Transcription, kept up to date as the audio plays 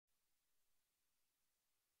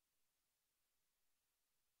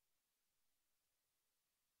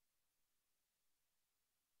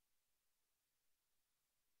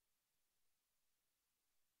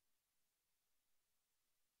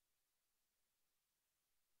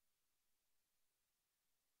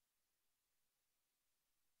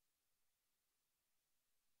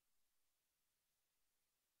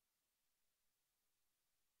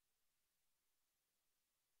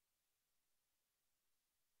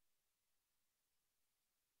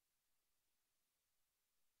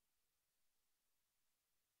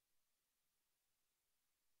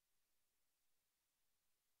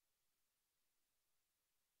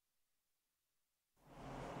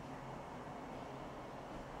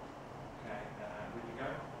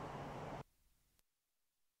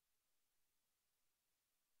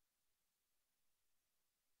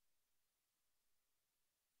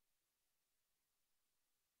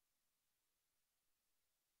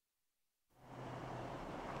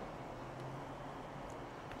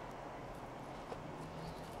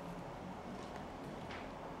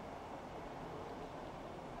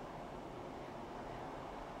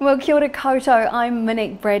Well, kia ora koutou, I'm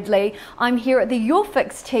Monique Bradley. I'm here at the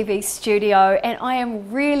YourFixTV studio and I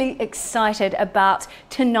am really excited about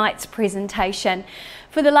tonight's presentation.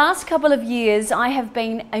 For the last couple of years, I have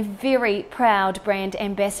been a very proud brand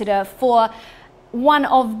ambassador for one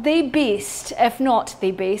of the best, if not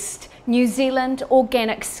the best, New Zealand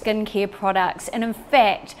organic skincare products. And in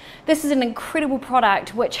fact, this is an incredible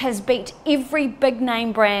product which has beat every big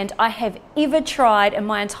name brand I have ever tried in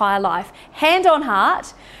my entire life. Hand on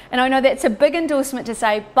heart, and I know that's a big endorsement to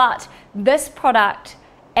say, but this product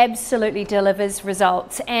absolutely delivers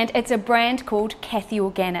results, and it's a brand called Caithy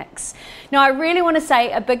Organics. Now I really want to say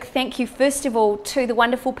a big thank you first of all to the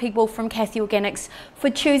wonderful people from Caithy Organics for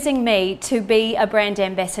choosing me to be a brand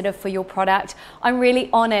ambassador for your product. I'm really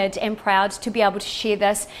honoured and proud to be able to share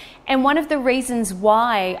this, and one of the reasons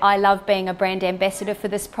why I love being a brand ambassador for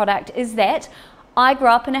this product is that I grew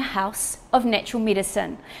up in a house of natural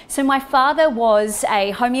medicine. So my father was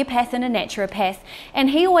a homeopath and a naturopath, and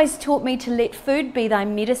he always taught me to let food be thy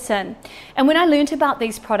medicine. And when I learnt about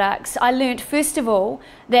these products, I learnt first of all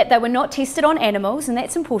that they were not tested on animals, and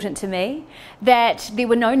that's important to me, that there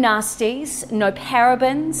were no nasties, no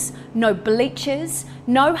parabens, no bleaches,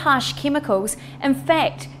 no harsh chemicals. In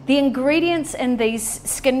fact, the ingredients in these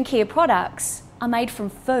skincare products are made from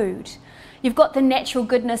food. You've got the natural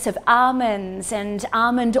goodness of almonds and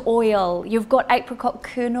almond oil. You've got apricot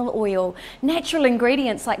kernel oil, natural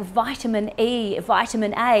ingredients like vitamin E,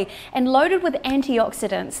 vitamin A, and loaded with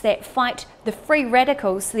antioxidants that fight the free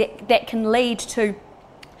radicals that can lead to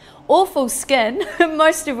awful skin,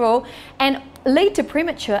 most of all, and lead to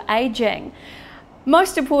premature aging.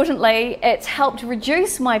 Most importantly, it's helped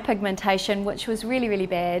reduce my pigmentation, which was really, really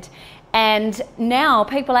bad. And now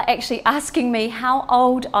people are actually asking me how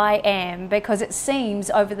old I am, because it seems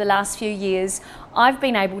over the last few years I've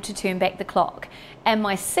been able to turn back the clock. And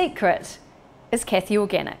my secret is Caithy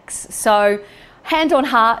Organics. So hand on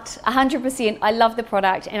heart, 100%, I love the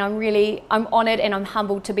product, and I'm honoured and I'm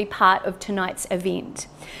humbled to be part of tonight's event.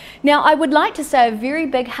 Now I would like to say a very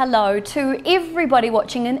big hello to everybody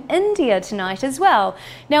watching in India tonight as well.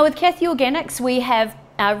 Now with Caithy Organics we have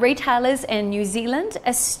retailers in New Zealand,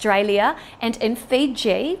 Australia and in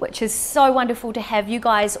Fiji, which is so wonderful to have you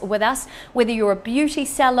guys with us, whether you're a beauty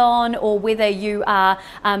salon or whether you are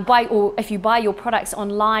if you buy your products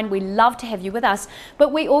online, we love to have you with us.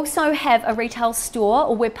 But we also have a retail store,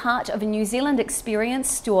 or we're part of a New Zealand experience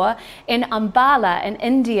store in Ambala in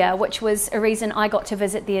India, which was a reason I got to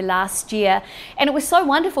visit there last year. And it was so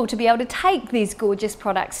wonderful to be able to take these gorgeous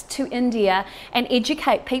products to India and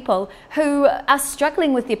educate people who are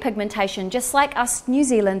struggling with their pigmentation, just like us New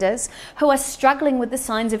Zealanders who are struggling with the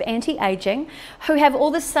signs of anti-aging, who have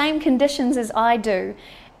all the same conditions as I do.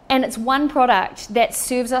 And it's one product that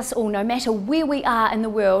serves us all, no matter where we are in the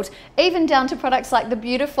world, even down to products like the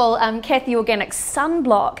beautiful Caithy Organics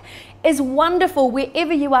Sunblock is wonderful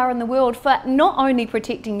wherever you are in the world for not only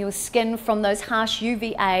protecting your skin from those harsh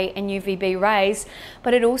UVA and UVB rays,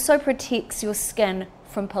 but it also protects your skin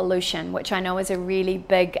from pollution, which I know is a really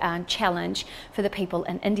big challenge for the people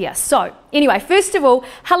in India. So anyway, first of all,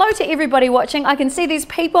 hello to everybody watching. I can see there's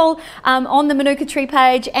people on the Manuka Tree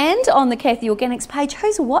page and on the Caithy Organics page.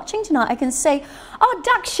 Who's watching tonight? I can see, oh,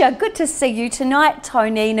 Daksha, good to see you tonight.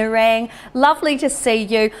 Tony Narang, lovely to see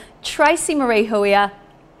you. Tracy Marie Huia.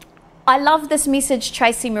 I love this message,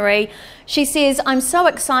 Tracy Marie. She says, I'm so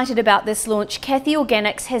excited about this launch. Caithy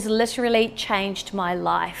Organics has literally changed my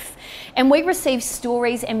life. And we receive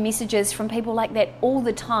stories and messages from people like that all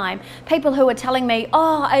the time. People who are telling me,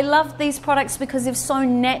 oh, I love these products because they've so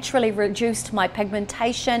naturally reduced my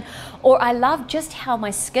pigmentation, or I love just how my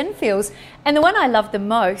skin feels. And the one I love the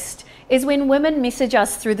most is when women message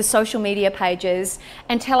us through the social media pages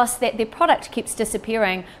and tell us that their product keeps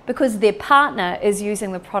disappearing because their partner is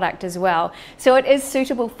using the product as well. So it is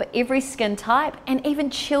suitable for every skin type, and even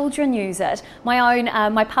children use it.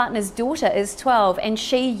 My partner's daughter is 12 and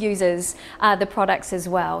she uses the products as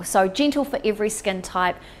well. So gentle for every skin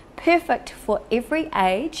type, perfect for every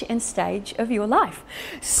age and stage of your life.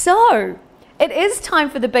 So it is time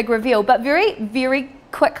for the big reveal, but very, very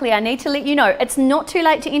quickly I need to let you know it's not too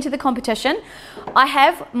late to enter the competition. I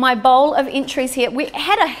have my bowl of entries here. We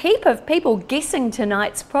had a heap of people guessing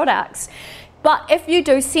tonight's products, but if you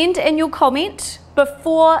do, send in your comment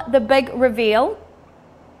before the big reveal,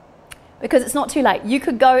 because it's not too late. You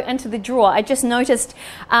could go into the draw. I just noticed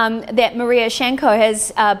that Maria Shanko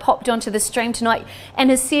has popped onto the stream tonight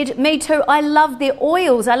and has said, me too, I love their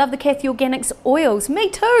oils. I love the Caithy Organics oils. Me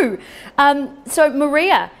too. So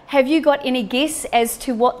Maria, have you got any guess as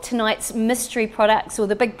to what tonight's mystery products or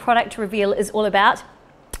the big product reveal is all about?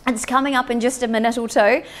 It's coming up in just a minute or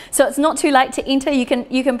two, so it's not too late to enter. You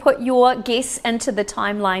can put your guess into the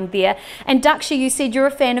timeline there. And Daksha, you said you're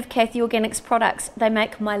a fan of Caithy Organics products. They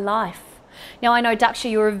make my life. Now I know, Daksha,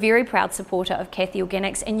 you're a very proud supporter of Caithy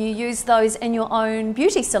Organics and you use those in your own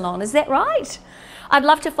beauty salon, is that right? I'd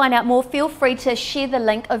love to find out more. Feel free to share the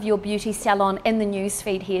link of your beauty salon in the news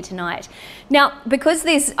feed here tonight. Now, because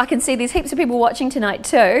I can see there's heaps of people watching tonight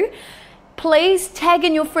too, please tag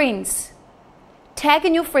in your friends. Tag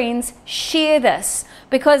in your friends, share this,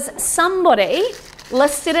 because somebody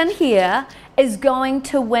listed in here is going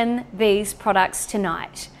to win these products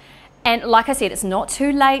tonight. And like I said, it's not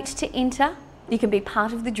too late to enter. You can be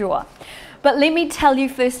part of the draw. But let me tell you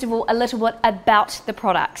first of all a little bit about the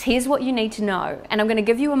products. Here's what you need to know, and I'm going to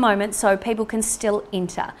give you a moment so people can still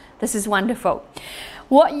enter. This is wonderful.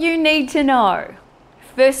 What you need to know.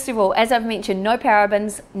 First of all, as I've mentioned, no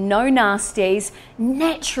parabens, no nasties,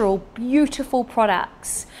 natural, beautiful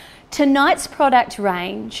products. Tonight's product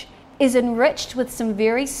range is enriched with some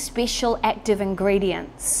very special active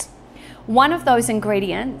ingredients. One of those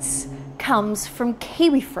ingredients comes from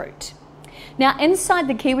kiwi fruit. Now, inside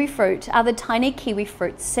the kiwi fruit are the tiny kiwi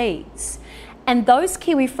fruit seeds. And those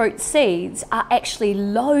kiwi fruit seeds are actually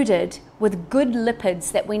loaded with good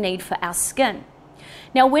lipids that we need for our skin.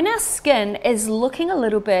 Now, when our skin is looking a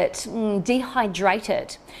little bit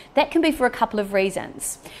dehydrated, that can be for a couple of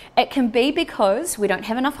reasons. It can be because we don't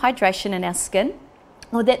have enough hydration in our skin,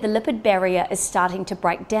 or that the lipid barrier is starting to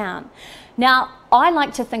break down. Now, I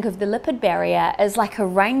like to think of the lipid barrier as like a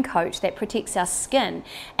raincoat that protects our skin,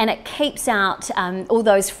 and it keeps out all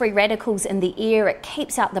those free radicals in the air. It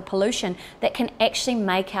keeps out the pollution that can actually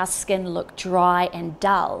make our skin look dry and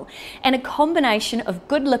dull. And a combination of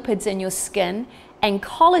good lipids in your skin and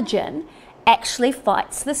collagen actually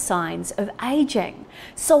fights the signs of aging.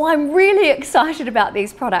 So I'm really excited about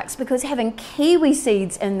these products because having kiwi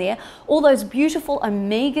seeds in there, all those beautiful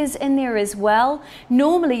omegas in there as well.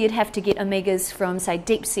 Normally you'd have to get omegas from, say,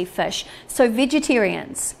 deep sea fish. So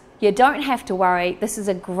vegetarians, you don't have to worry. This is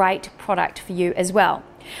a great product for you as well.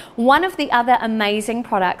 One of the other amazing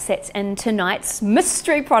products that's in tonight's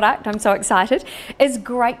mystery product, I'm so excited, is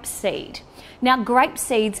grapeseed. Now, grape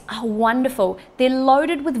seeds are wonderful. They're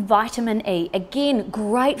loaded with vitamin E. Again,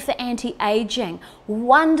 great for anti-aging,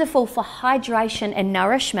 wonderful for hydration and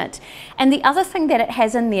nourishment. And the other thing that it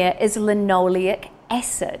has in there is linoleic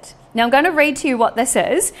acid. Now, I'm going to read to you what this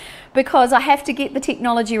is because I have to get the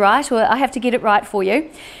technology right, or I have to get it right for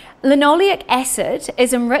you. Linoleic acid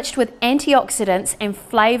is enriched with antioxidants and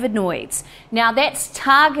flavonoids. Now, that's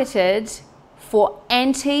targeted for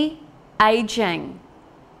anti-aging.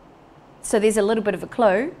 So there's a little bit of a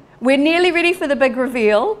clue. We're nearly ready for the big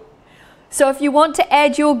reveal. So if you want to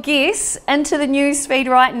add your guess into the news feed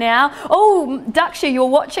right now. Oh, Daksha, you're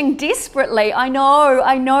watching desperately. I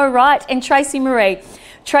know, right? And Tracy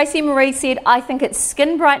Marie said, I think it's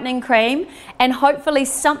skin brightening cream and hopefully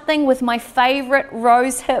something with my favorite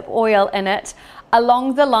rosehip oil in it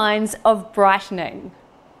along the lines of brightening.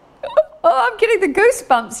 Oh, I'm getting the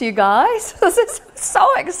goosebumps, you guys. This is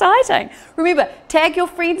so exciting. Remember, tag your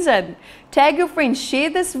friends in. Tag your friends,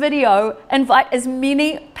 share this video, invite as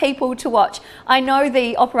many people to watch. I know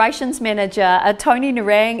the operations manager, Tony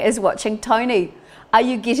Narang, is watching. Tony, are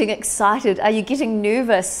you getting excited? Are you getting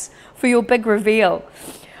nervous for your big reveal?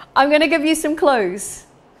 I'm going to give you some clues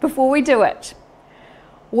before we do it.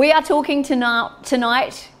 We are talking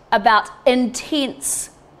tonight about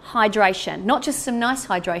intense hydration, not just some nice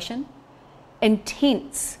hydration.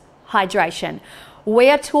 Intense hydration.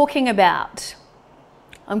 We are talking about,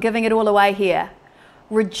 I'm giving it all away here,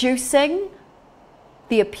 reducing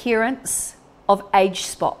the appearance of age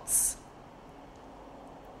spots.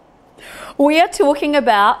 We are talking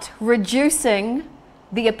about reducing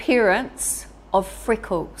the appearance of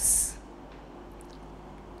freckles.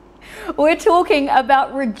 We're talking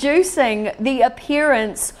about reducing the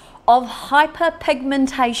appearance of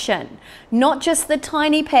hyperpigmentation, not just the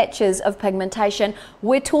tiny patches of pigmentation.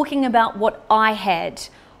 We're talking about what I had,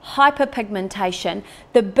 hyperpigmentation,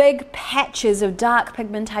 the big patches of dark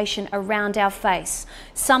pigmentation around our face.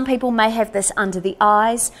 Some people may have this under the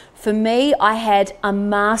eyes. For me, I had a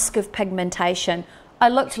mask of pigmentation. I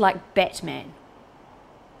looked like Batman.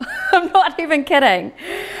 I'm not even kidding.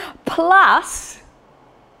 Plus,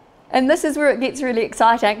 and this is where it gets really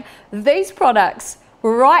exciting, these products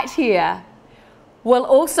right here will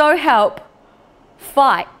also help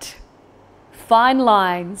fight fine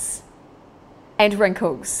lines and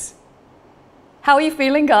wrinkles. How are you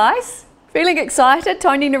feeling, guys? Feeling excited?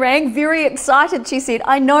 Tony Narang, very excited, she said.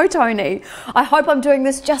 I know, Tony. I hope I'm doing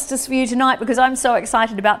this justice for you tonight because I'm so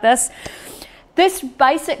excited about this. This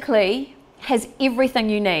basically has everything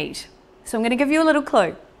you need. So I'm going to give you a little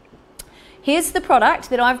clue. Here's the product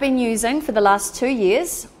that I've been using for the last 2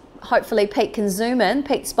 years. Hopefully Pete can zoom in.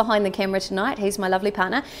 Pete's behind the camera tonight. He's my lovely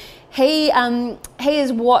partner. He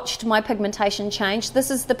has watched my pigmentation change. This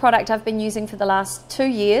is the product I've been using for the last 2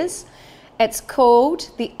 years. It's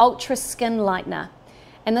called the Ultra Skin Lightener.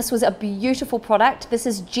 And this was a beautiful product. This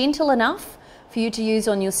is gentle enough for you to use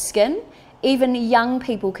on your skin. Even young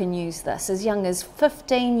people can use this, as young as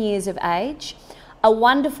 15 years of age. A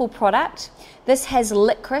wonderful product. This has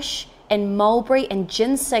licorice and mulberry and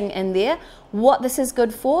ginseng in there. What this is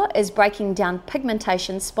good for is breaking down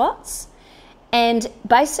pigmentation spots and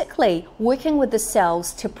basically working with the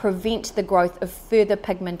cells to prevent the growth of further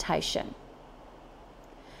pigmentation.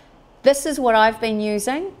 This is what I've been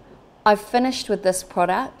using. I've finished with this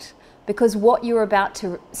product because what you're about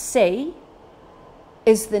to see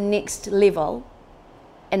is the next level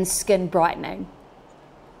in skin brightening.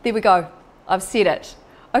 There we go. I've said it.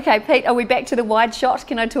 Okay, Pete, are we back to the wide shot?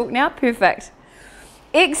 Can I talk now? Perfect.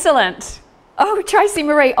 Excellent. Oh, Tracy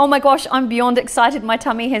Marie. Oh my gosh, I'm beyond excited. My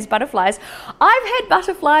tummy has butterflies. I've had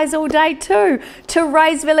butterflies all day too.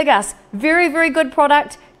 Therese Villegas. Very, very good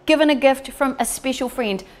product. Given a gift from a special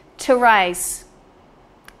friend. Therese,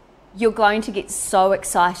 you're going to get so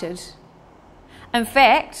excited. In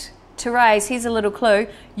fact, Therese, here's a little clue.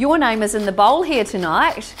 Your name is in the bowl here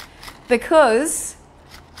tonight because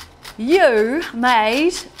you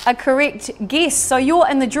made a correct guess. So you're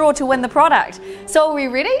in the draw to win the product. So are we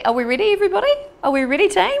ready? Are we ready, everybody? Are we ready,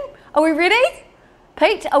 team? Are we ready?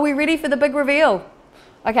 Pete, are we ready for the big reveal?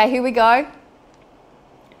 Okay, here we go.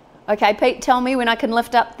 Okay, Pete, tell me when I can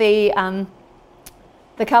lift up the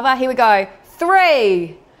cover. Here we go.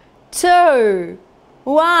 3, 2,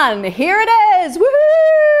 1. Here it is.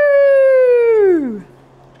 Woohoo!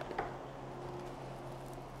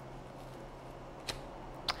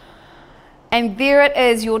 And there it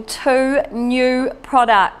is, your 2 new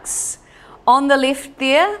products. On the left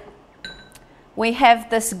there, we have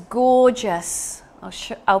this gorgeous,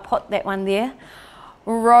 I'll put that one there,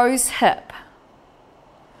 Rosehip.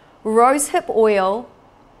 Rosehip Oil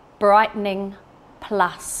Brightening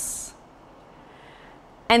Plus.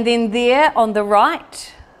 And then there on the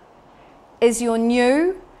right is your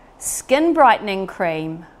new Skin Brightening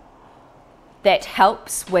Cream that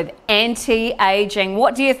helps with anti-aging.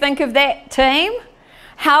 What do you think of that, team?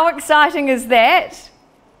 How exciting is that?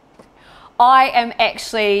 I am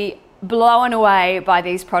actually blown away by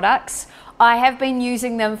these products. I have been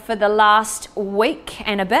using them for the last week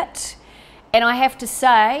and a bit, and I have to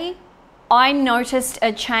say, I noticed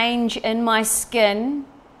a change in my skin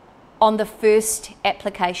on the first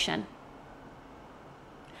application.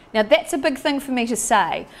 Now that's a big thing for me to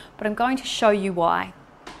say, but I'm going to show you why.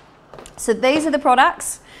 So these are the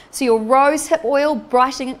products. So your Rosehip Oil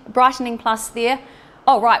Brightening Plus there.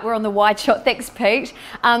 Oh right, we're on the wide shot, thanks Pete,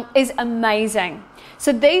 is amazing.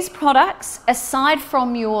 So these products, aside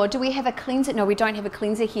from your, do we have a cleanser? No, we don't have a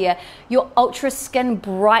cleanser here. Your Ultra Skin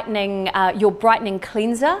Brightening, your Brightening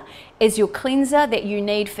Cleanser is your cleanser that you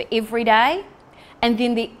need for every day. And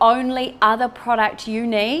then the only other product you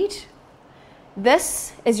need,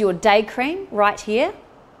 this is your day cream right here.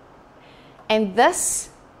 And this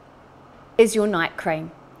is your night cream,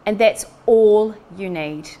 and that's all you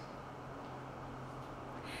need.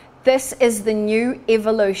 This is the new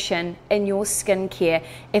evolution in your skincare.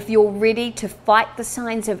 If you're ready to fight the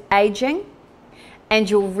signs of aging and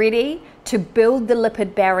you're ready to build the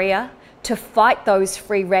lipid barrier, to fight those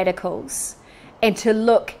free radicals and to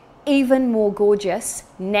look even more gorgeous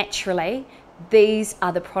naturally, these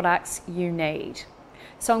are the products you need.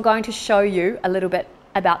 So I'm going to show you a little bit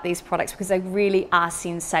about these products because they really are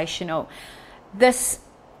sensational. This,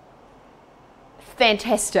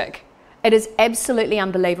 fantastic. It is absolutely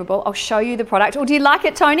unbelievable. I'll show you the product. Oh, do you like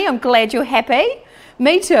it, Tony? I'm glad you're happy.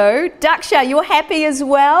 Me too. Daksha, you're happy as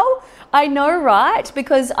well? I know, right?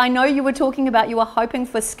 Because I know you were talking about you were hoping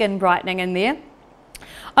for skin brightening in there.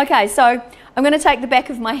 Okay, so I'm going to take the back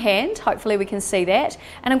of my hand. Hopefully we can see that.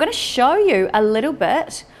 And I'm going to show you a little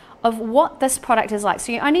bit of what this product is like.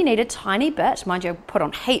 So you only need a tiny bit. Mind you, I'll put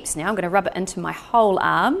on heaps now. I'm going to rub it into my whole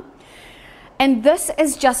arm. And this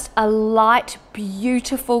is just a light,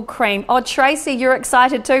 beautiful cream. Oh, Tracy, you're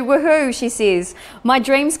excited too. Woohoo, she says. My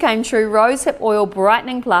dreams came true. Rosehip Oil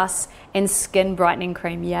Brightening Plus and Skin Brightening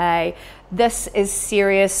Cream. Yay. This is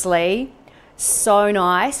seriously so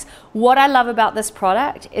nice. What I love about this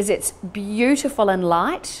product is it's beautiful and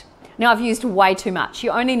light. Now, I've used way too much.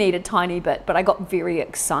 You only need a tiny bit, but I got very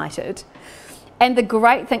excited. And the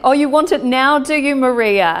great thing, oh, you want it now, do you,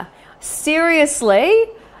 Maria? Seriously?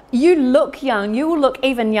 You look young. You will look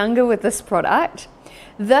even younger with this product.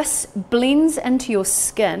 This blends into your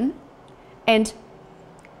skin, and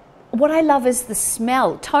what I love is the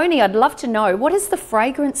smell. Tony, I'd love to know, what is the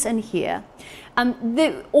fragrance in here?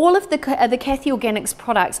 All of the Caithy Organics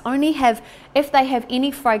products only have, if they have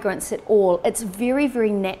any fragrance at all, it's very,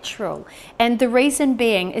 very natural. And the reason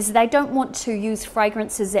being is they don't want to use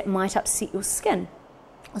fragrances that might upset your skin.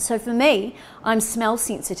 So for me, I'm smell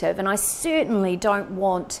sensitive, and I certainly don't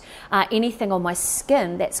want anything on my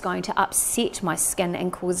skin that's going to upset my skin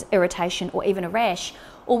and cause irritation or even a rash.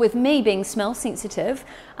 Or with me being smell sensitive,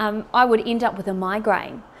 I would end up with a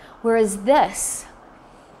migraine. Whereas this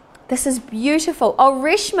is beautiful. Oh,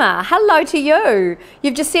 Reshma, hello to you.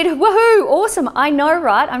 You've just said, woohoo, awesome. I know,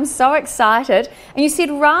 right? I'm so excited. And you said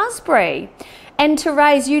raspberry. And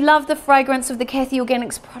Therese, you love the fragrance of the Caithy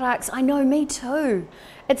Organics products. I know, me too.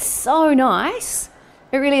 It's so nice.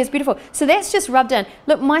 It really is beautiful. So that's just rubbed in.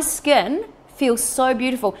 Look, my skin feels so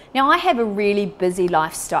beautiful. Now, I have a really busy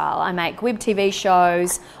lifestyle. I make web TV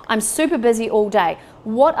shows. I'm super busy all day.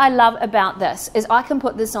 What I love about this is I can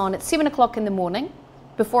put this on at 7 o'clock in the morning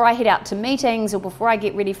before I head out to meetings or before I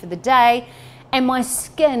get ready for the day, and my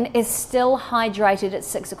skin is still hydrated at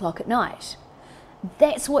 6 o'clock at night.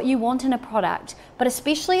 That's what you want in a product. But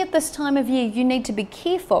especially at this time of year, you need to be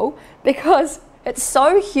careful because it's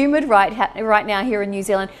so humid right now here in New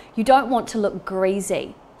Zealand. You don't want to look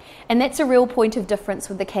greasy. And that's a real point of difference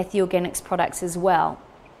with the Caithy Organics products as well.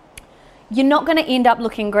 You're not going to end up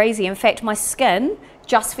looking greasy. In fact, my skin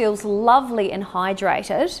just feels lovely and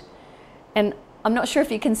hydrated. And I'm not sure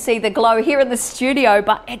if you can see the glow here in the studio,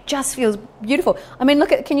 but it just feels beautiful. I mean,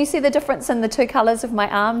 look at, can you see the difference in the two colors of my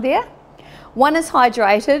arm there? One is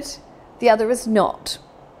hydrated, the other is not.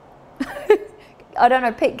 I don't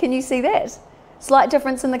know, Pete, can you see that? Slight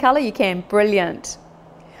difference in the color? You can. Brilliant.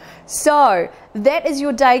 So that is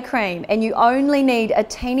your day cream, and you only need a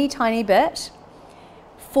teeny tiny bit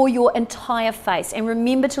for your entire face. And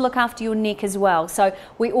remember to look after your neck as well. So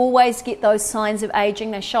we always get those signs of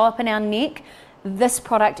aging. They show up in our neck. This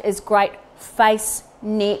product is great. Face,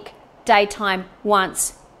 neck, daytime,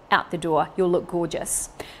 once, out the door. You'll look gorgeous.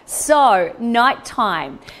 So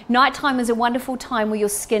nighttime. Nighttime is a wonderful time where your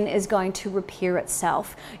skin is going to repair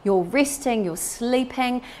itself. You're resting, you're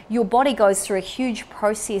sleeping, your body goes through a huge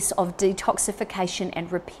process of detoxification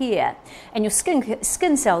and repair, and your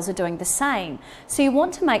skin cells are doing the same. So you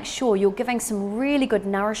want to make sure you're giving some really good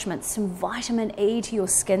nourishment, some vitamin E to your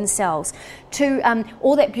skin cells, to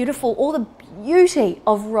all the beauty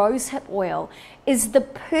of rosehip oil is the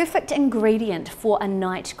perfect ingredient for a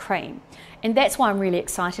night cream. And that's why I'm really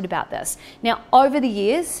excited about this. Now, over the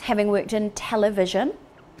years, having worked in television,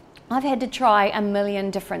 I've had to try a million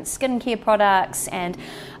different skincare products and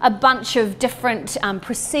a bunch of different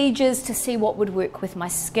procedures to see what would work with my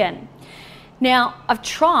skin. Now, I've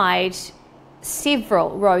tried several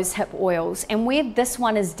rosehip oils, and where this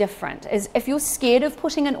one is different is if you're scared of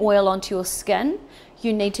putting an oil onto your skin,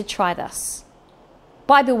 you need to try this.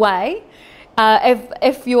 By the way,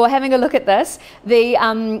 if you're having a look at this,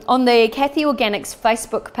 on the Caithy Organics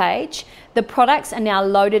Facebook page, the products are now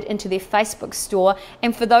loaded into their Facebook store.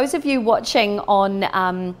 And for those of you watching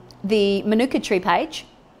on the Monique Tree page,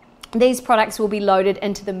 these products will be loaded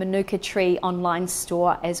into the Monique Tree online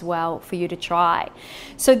store as well for you to try.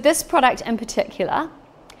 So this product in particular,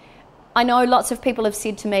 I know lots of people have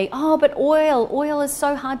said to me, oh, but oil is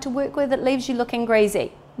so hard to work with, it leaves you looking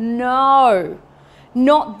greasy. No.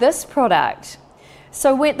 Not this product.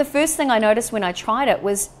 So the first thing I noticed when I tried it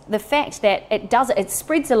was the fact that it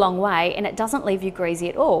spreads a long way and it doesn't leave you greasy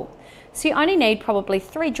at all. So you only need probably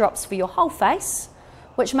 3 drops for your whole face,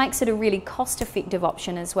 which makes it a really cost-effective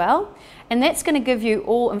option as well. And that's going to give you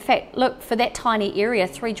all, in fact, look, for that tiny area,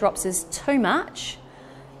 3 drops is too much.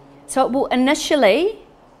 So it will initially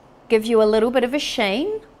give you a little bit of a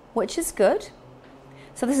sheen, which is good.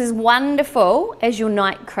 So this is wonderful as your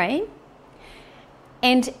night cream.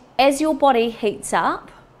 And as your body heats up,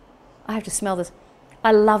 I have to smell this.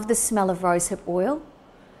 I love the smell of rosehip oil.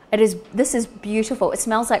 This is beautiful. It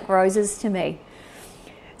smells like roses to me.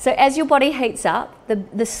 So as your body heats up,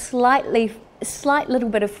 the slight little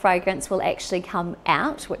bit of fragrance will actually come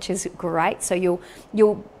out, which is great. So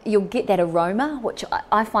you'll get that aroma, which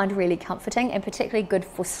I find really comforting and particularly good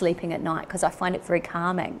for sleeping at night because I find it very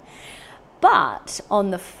calming. But on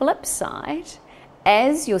the flip side,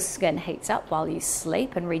 as your skin heats up while you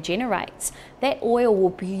sleep and regenerates, that oil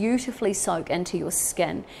will beautifully soak into your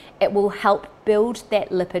skin. It will help build that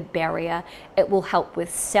lipid barrier. It will help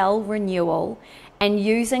with cell renewal. And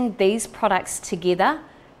using these products together,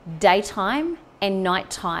 daytime and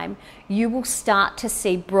nighttime, you will start to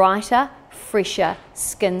see brighter, fresher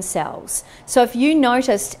skin cells. So if you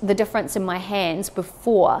noticed the difference in my hands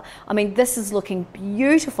before, I mean, this is looking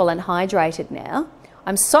beautiful and hydrated now.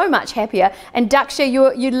 I'm so much happier. And Daksha,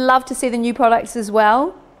 you love to see the new products as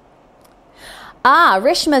well.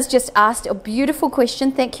 Reshma's just asked a beautiful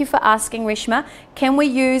question. Thank you for asking, Reshma. Can we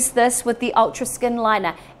use this with the Ultra Skin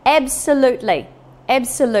Lightener? Absolutely,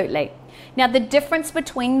 absolutely. Now the difference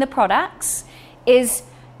between the products is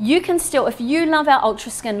you can still, if you love our Ultra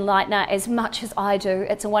Skin Lightener as much as I do,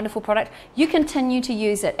 it's a wonderful product, you continue to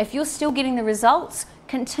use it. If you're still getting the results,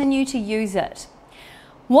 continue to use it.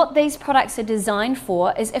 What these products are designed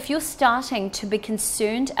for is if you're starting to be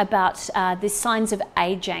concerned about the signs of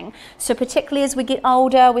aging, so particularly as we get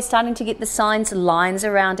older, we're starting to get the signs, lines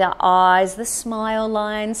around our eyes, the smile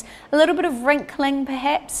lines, a little bit of wrinkling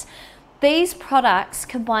perhaps. These products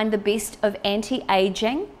combine the best of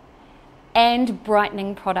anti-aging and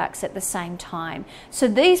brightening products at the same time. So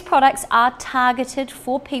these products are targeted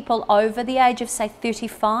for people over the age of say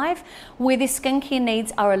 35, where their skincare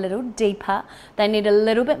needs are a little deeper. They need a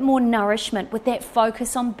little bit more nourishment with that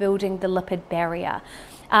focus on building the lipid barrier.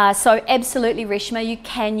 So absolutely, Reshma, you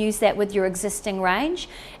can use that with your existing range.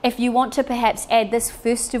 If you want to perhaps add this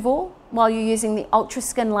first of all, while you're using the Ultra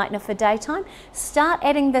Skin Lightener for daytime, start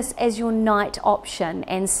adding this as your night option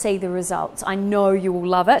and see the results. I know you will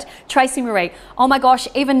love it. Tracy Marie, oh my gosh,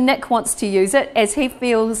 even Nick wants to use it as he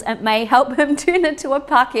feels it may help him turn into a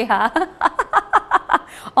Pākehā.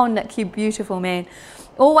 Oh Nick, you beautiful man.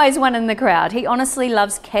 Always one in the crowd. He honestly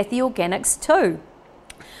loves Caithy Organics too.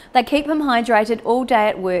 They keep him hydrated all day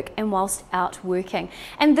at work and whilst out working.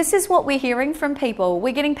 And this is what we're hearing from people.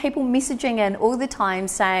 We're getting people messaging in all the time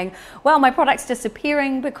saying, well, my product's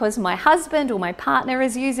disappearing because my husband or my partner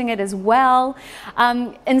is using it as well.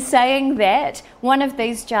 In saying that, one of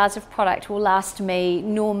these jars of product will last me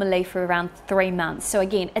normally for around 3 months. So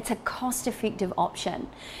again, it's a cost-effective option.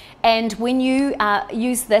 And when you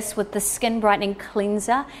use this with the skin brightening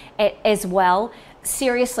cleanser as well,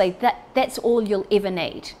 seriously, that's all you'll ever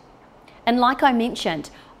need. And like I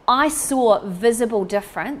mentioned, I saw visible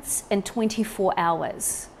difference in 24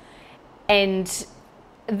 hours. And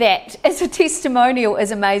that as a testimonial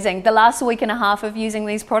is amazing. The last week and a half of using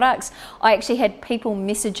these products, I actually had people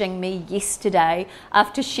messaging me yesterday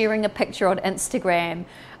after sharing a picture on Instagram.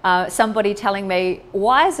 Somebody telling me,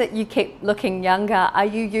 why is it you keep looking younger? Are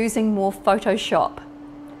you using more Photoshop?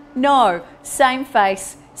 No, same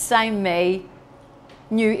face, same me,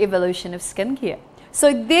 new evolution of skincare.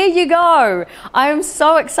 So there you go. I am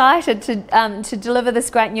so excited to deliver this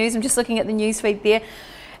great news. I'm just looking at the newsfeed there.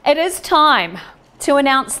 It is time to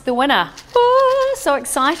announce the winner. Oh, so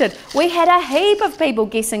excited. We had a heap of people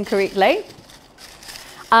guessing correctly.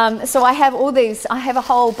 So I have all these, I have a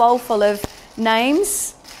whole bowl full of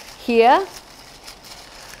names here.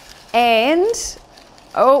 And,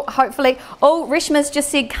 oh, hopefully, oh, Reshma's just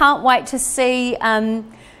said, can't wait to see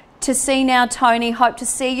now, Tony. Hope to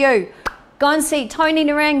see you. Go and see Tony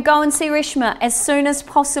Narang, go and see Reshma as soon as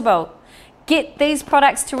possible. Get these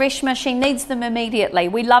products to Reshma, she needs them immediately.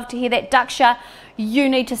 We love to hear that. Daksha, you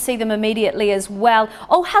need to see them immediately as well.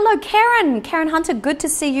 Oh, hello Karen. Karen Hunter, good to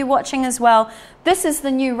see you watching as well. This is the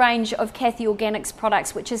new range of Caithy Organics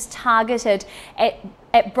products, which is targeted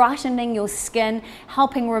at brightening your skin,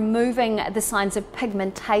 helping removing the signs of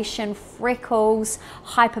pigmentation, freckles,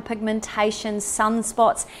 hyperpigmentation,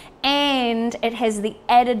 sunspots, and it has the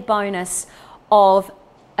added bonus of,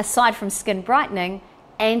 aside from skin brightening,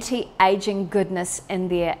 anti-aging goodness in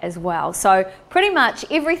there as well. So pretty much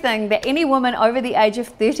everything that any woman over the age of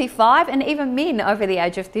 35 and even men over the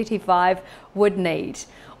age of 35 would need.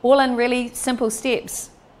 All in really simple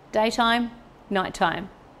steps. Daytime, nighttime.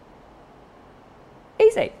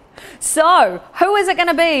 Easy. So who is it going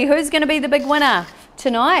to be? Who's going to be the big winner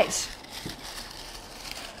tonight?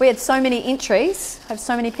 We had so many entries. I have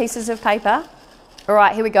so many pieces of paper. All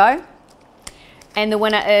right, here we go. And the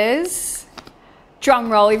winner is,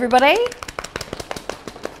 drum roll everybody,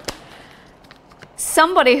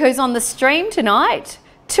 somebody who's on the stream tonight,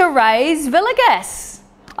 Therese Villegas.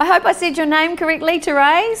 I hope I said your name correctly,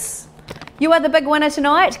 Therese. You are the big winner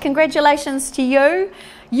tonight. Congratulations to you.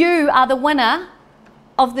 You are the winner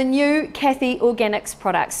of the new Caithy Organics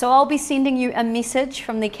products. So I'll be sending you a message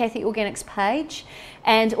from the Caithy Organics page,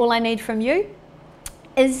 and all I need from you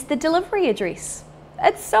is the delivery address.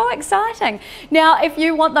 It's so exciting. Now, if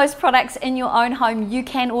you want those products in your own home, you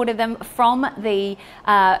can order them from the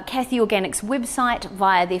Caithy Organics website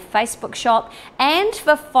via their Facebook shop. And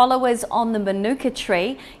for followers on the Manuka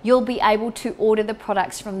Tree, you'll be able to order the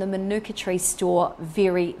products from the Manuka Tree store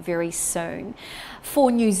very, very soon. For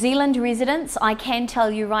New Zealand residents, I can tell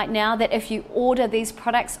you right now that if you order these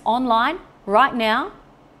products online, right now,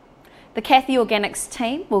 the Caithy Organics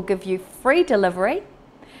team will give you free delivery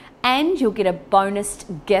and you'll get a bonus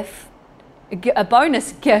gift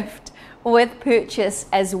with purchase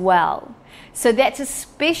as well. So that's a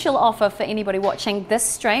special offer for anybody watching this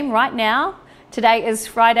stream right now. Today is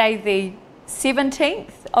Friday the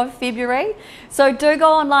 17th of February. So do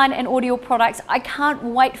go online and order your products. I can't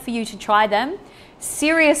wait for you to try them.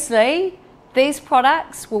 Seriously, these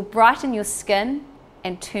products will brighten your skin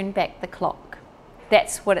and turn back the clock.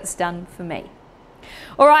 That's what it's done for me.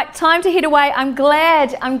 All right, time to head away. I'm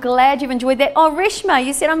glad you've enjoyed that. Oh, Reshma,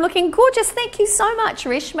 you said I'm looking gorgeous. Thank you so much,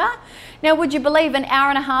 Reshma. Now, would you believe an hour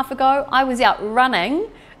and a half ago, I was out running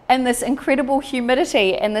in this incredible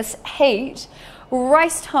humidity and this heat,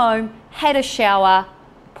 raced home, had a shower,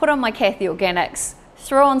 put on my Caithy Organics,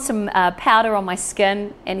 threw on some powder on my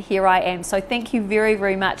skin, and here I am. So thank you very,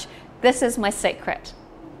 very much. This is my secret.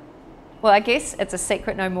 Well, I guess it's a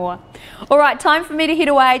secret no more. All right, time for me to head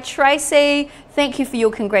away. Tracy, thank you for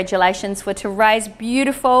your congratulations for Therese,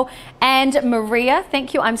 beautiful. And Maria,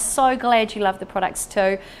 thank you. I'm so glad you love the products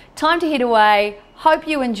too. Time to head away. Hope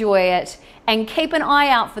you enjoy it. And keep an eye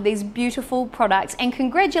out for these beautiful products. And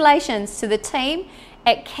congratulations to the team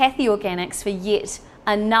at Caithy Organics for yet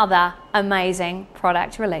another amazing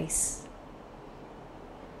product release.